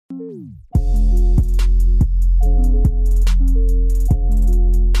Good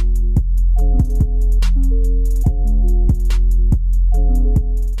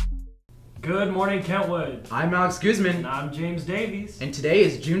morning, Kentwood. I'm Alex Guzman. And I'm James Davies. And today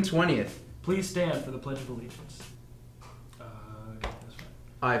is June 20th. Please stand for the Pledge of Allegiance. Okay, that's right.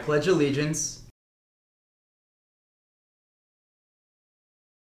 I pledge allegiance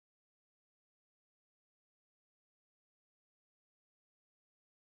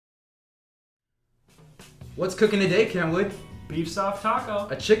What's cooking today, Kentwood? Beef soft taco.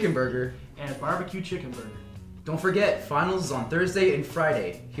 A chicken burger. And barbecue chicken burger. Don't forget, finals is on Thursday and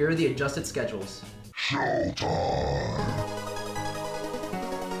Friday. Here are the adjusted schedules. Showtime!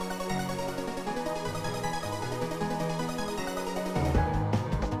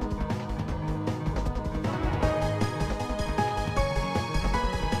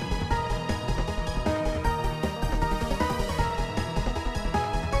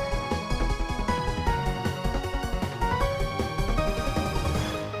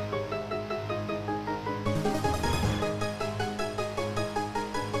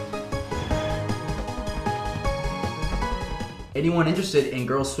 Anyone interested in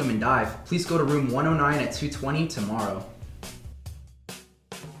girls swim and dive, please go to room 109 at 2:20 tomorrow.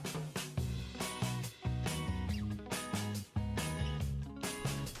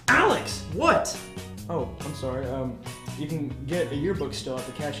 Alex! What? Oh, I'm sorry. You can get a yearbook still at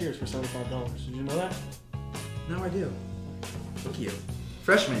the cashier's for $75. Did you know that? No, I do. Thank you.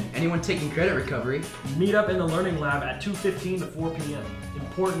 Freshmen, anyone taking credit recovery? Meet up in the Learning Lab at 2:15 to 4 p.m.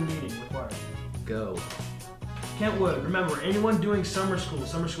 Important meeting required. Go. Kentwood, remember, anyone doing summer school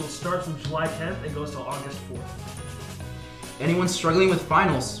starts from July 10th and goes till August 4th. Anyone struggling with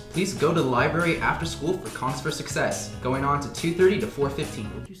finals, please go to the library after school for Cons for Success, going on to 2:30 to 4:15.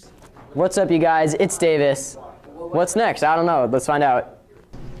 What's up, you guys? It's Davis. What's next? I don't know. Let's find out.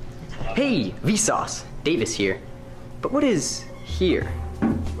 Hey, Vsauce. Davis here. But what is here?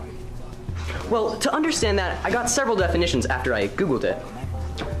 Well, to understand that, I got several definitions after I Googled it.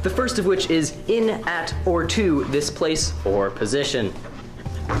 The first of which is in, at, or to this place or position.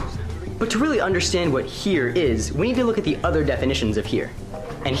 But to really understand what here is, we need to look at the other definitions of here.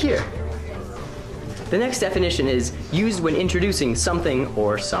 And here. The next definition is used when introducing something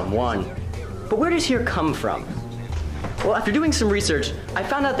or someone. But where does here come from? Well, after doing some research, I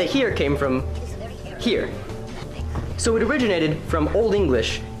found out that here came from here. So it originated from Old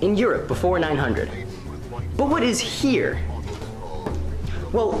English in Europe before 900. But what is here?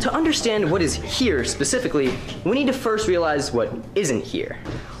 Well, to understand what is here specifically, we need to first realize what isn't here.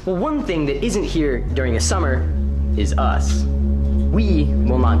 Well, one thing that isn't here during the summer is us. We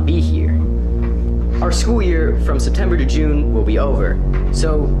will not be here. Our school year from September to June will be over,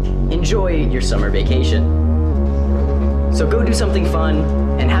 so enjoy your summer vacation. So go do something fun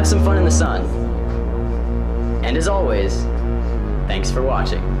and have some fun in the sun. And as always, thanks for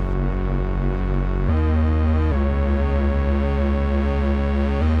watching.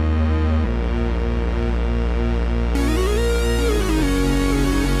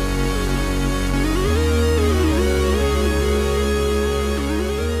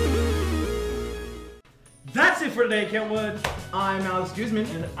 That's it for today, Kentwood. I'm Alex Guzman.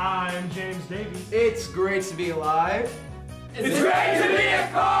 And I'm James Davies. It's great to be alive. It's great to be a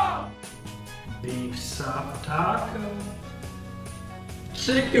cop! Beef soft taco.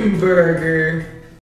 Chicken burger.